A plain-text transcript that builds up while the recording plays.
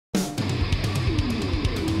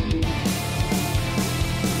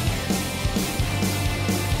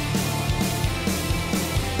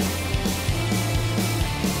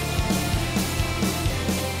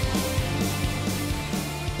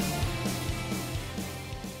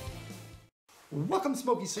Welcome to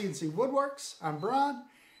Smokey CNC Woodworks. I'm Brian,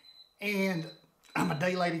 and I'm a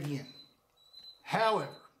day late again. However,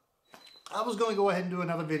 I was going to go ahead and do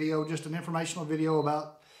another video, just an informational video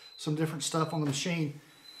about some different stuff on the machine,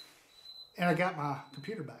 and I got my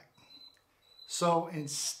computer back. So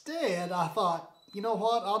instead, I thought, you know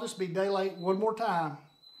what, I'll just be day late one more time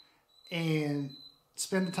and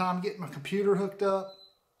spend the time getting my computer hooked up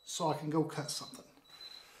so I can go cut something.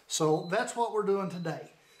 So that's what we're doing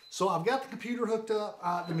today. So I've got the computer hooked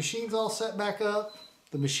up, the machine's all set back up,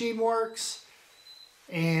 the machine works,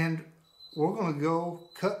 and we're going to go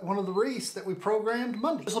cut one of the wreaths that we programmed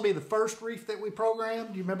Monday. This will be the first wreath that we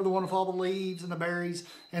programmed. Do you remember the one with all the leaves and the berries,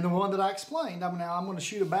 and the one that I explained? Now I'm going to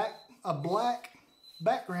shoot a black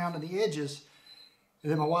background in the edges,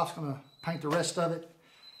 and then my wife's going to paint the rest of it.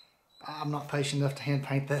 I'm not patient enough to hand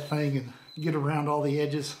paint that thing and get around all the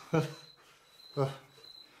edges.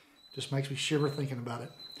 Just makes me shiver thinking about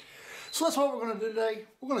it. So that's what we're going to do today.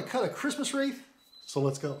 We're going to cut a Christmas wreath. So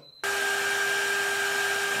let's go.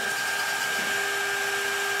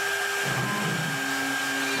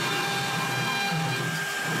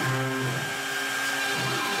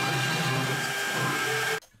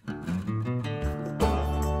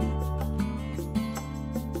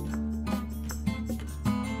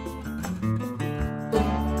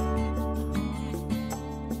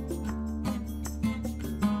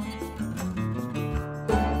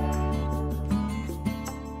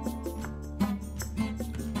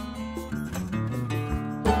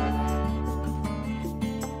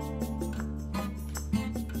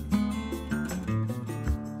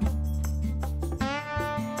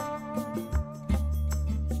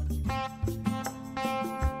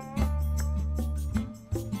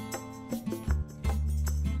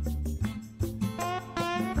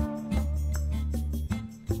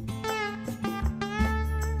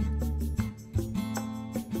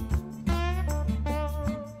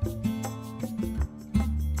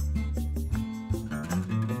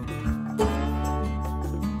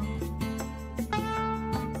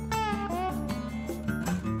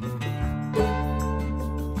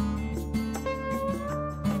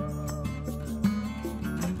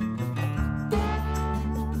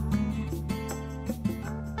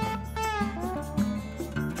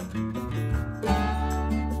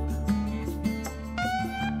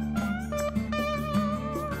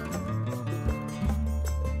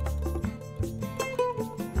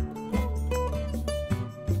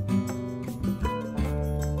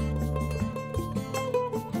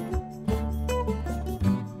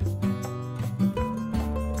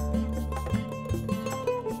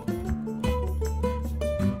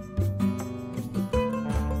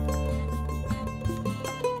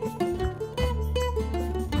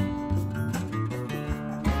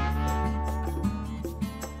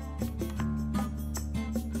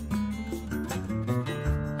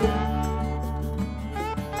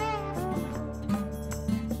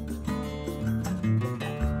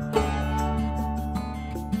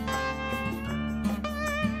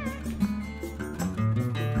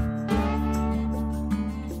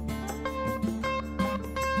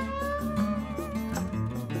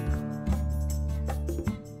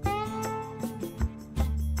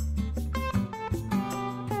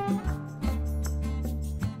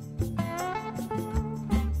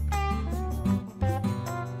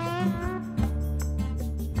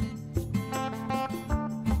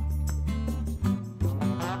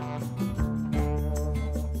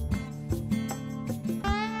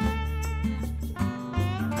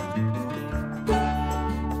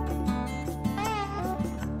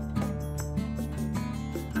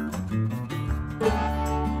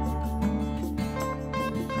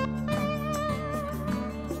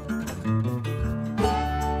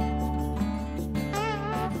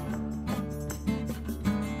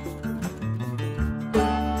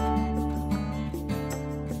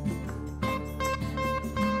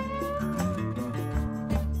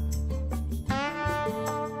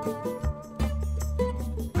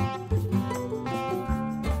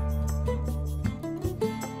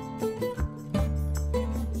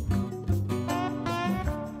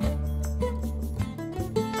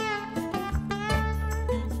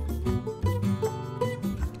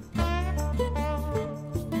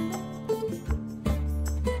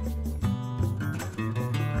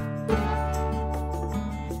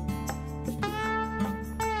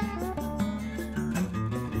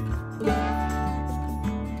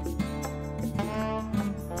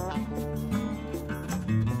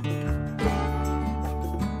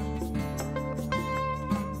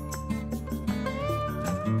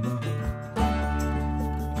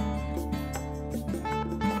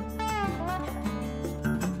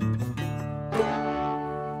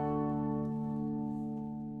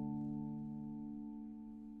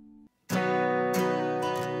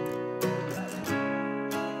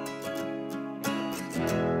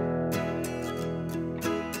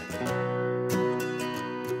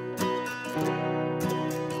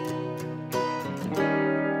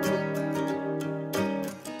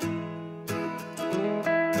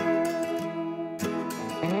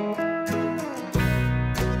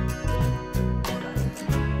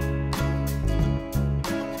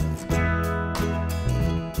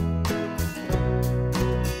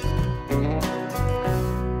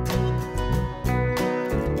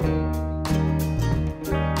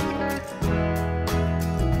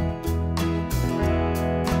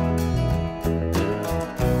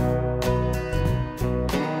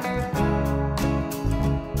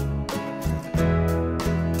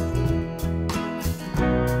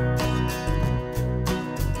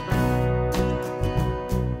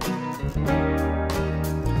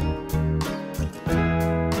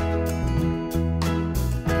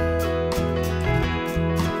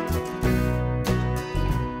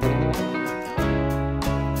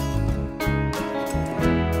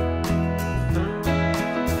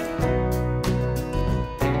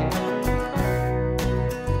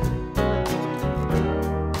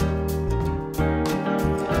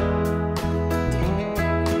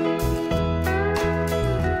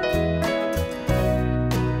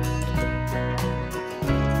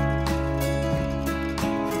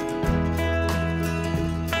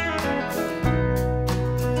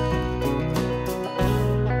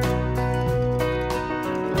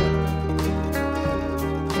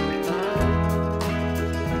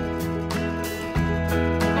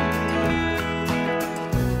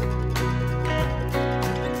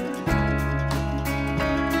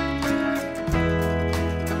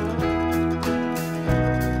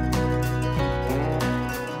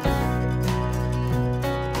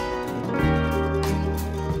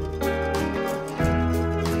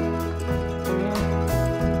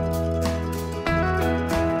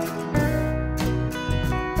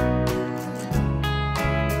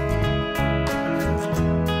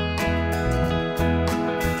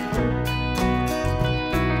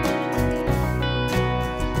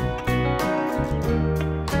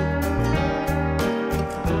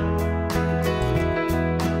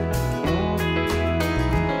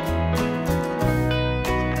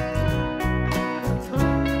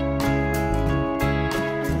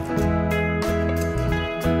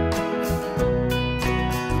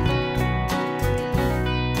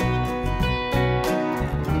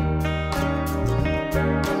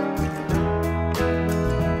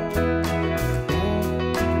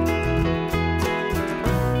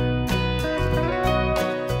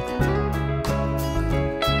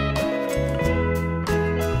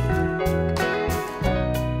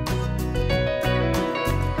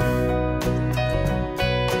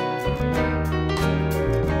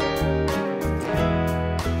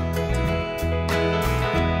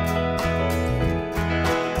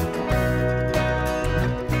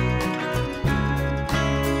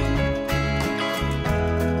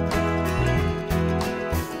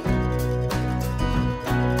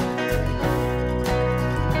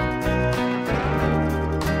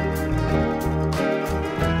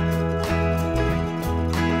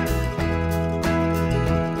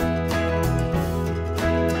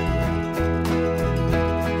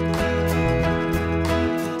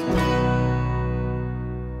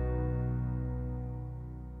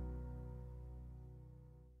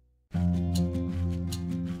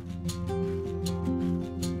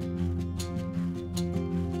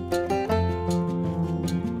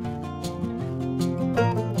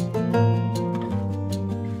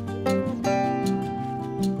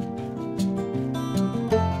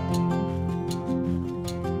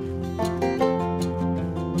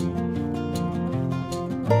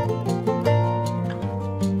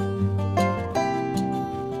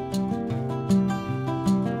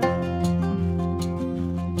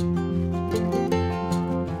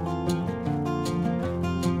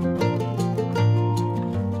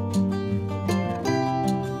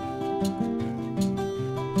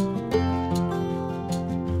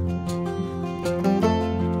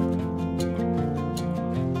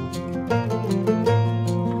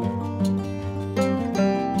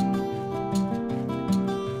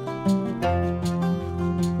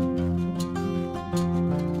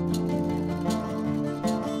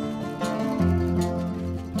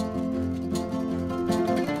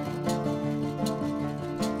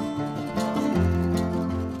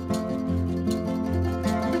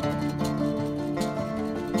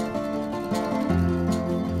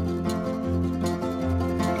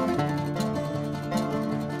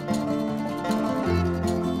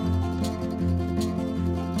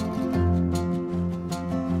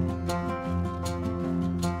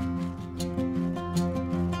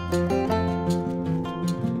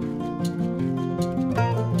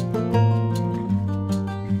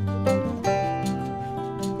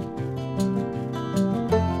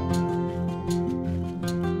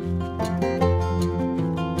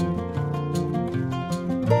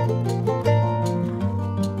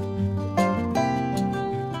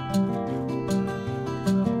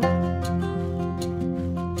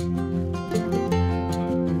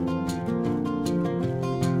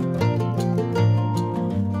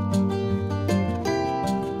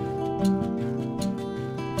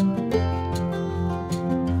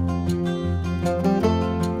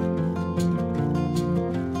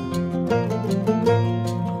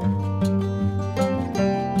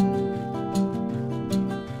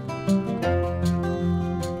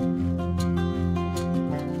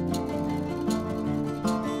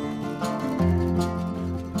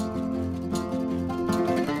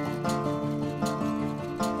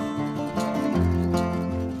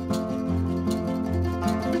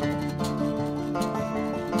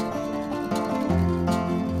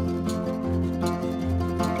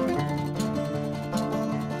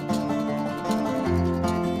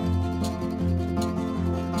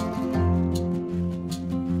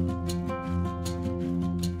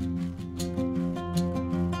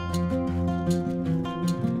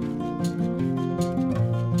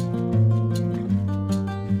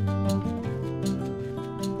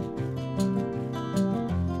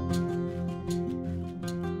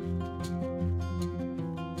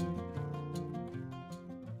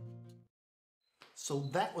 So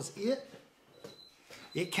that was it.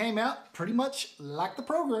 It came out pretty much like the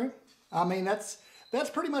program. I mean, that's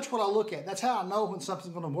pretty much what I look at. That's how I know when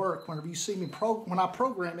something's going to work. Whenever you see me when I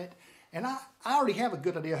program it, and I already have a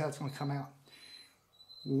good idea how it's going to come out.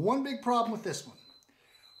 One big problem with this one.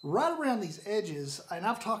 Right around these edges, and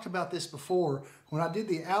I've talked about this before, when I did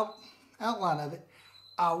the outline of it,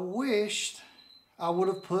 I wished I would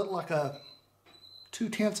have put like a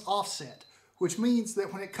 2/10 offset, which means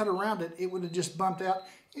that when it cut around it, it would have just bumped out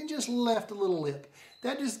and just left a little lip.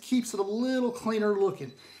 That just keeps it a little cleaner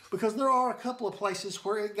looking, because there are a couple of places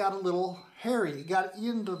where it got a little hairy. It got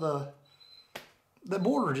into the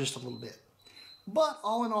border just a little bit. But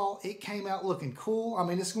all in all, it came out looking cool. I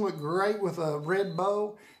mean, it's going to look great with a red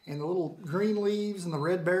bow and the little green leaves and the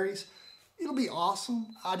red berries. It'll be awesome.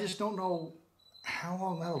 I just don't know how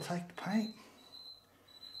long that'll take to paint.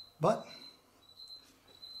 But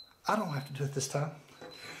I don't have to do it this time.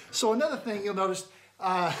 So another thing you'll notice,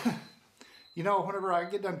 you know, whenever I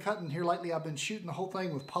get done cutting here lately, I've been shooting the whole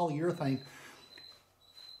thing with polyurethane.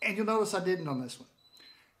 And you'll notice I didn't on this one.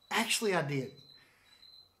 Actually, I did.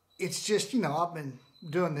 It's just, you know, I've been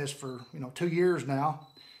doing this for, 2 years now.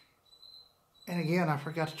 And again, I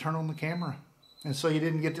forgot to turn on the camera. And so you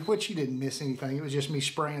didn't get to, which you didn't miss anything. It was just me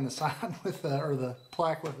spraying the sign with, or the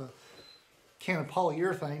plaque with a can of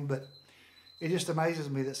polyurethane. But it just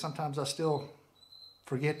amazes me that sometimes I still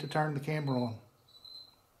forget to turn the camera on.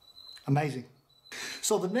 Amazing.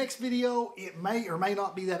 So the next video, it may or may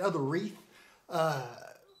not be that other wreath.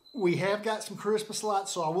 We have got some Christmas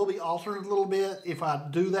lights, so I will be altering it a little bit if I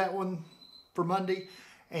do that one for Monday.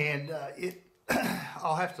 And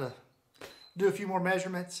I'll have to do a few more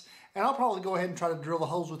measurements. And I'll probably go ahead and try to drill the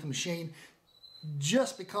holes with the machine,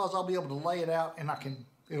 just because I'll be able to lay it out and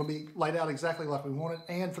it'll be laid out exactly like we want it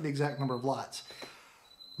and for the exact number of lights.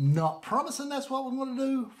 Not promising that's what we want to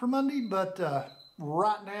do for Monday, but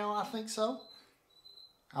right now I think so.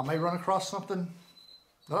 I may run across something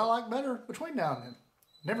that I like better between now and then.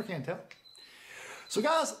 Never can tell. So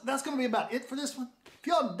guys, that's going to be about it for this one. If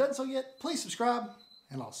y'all haven't done so yet, please subscribe,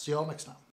 and I'll see y'all next time.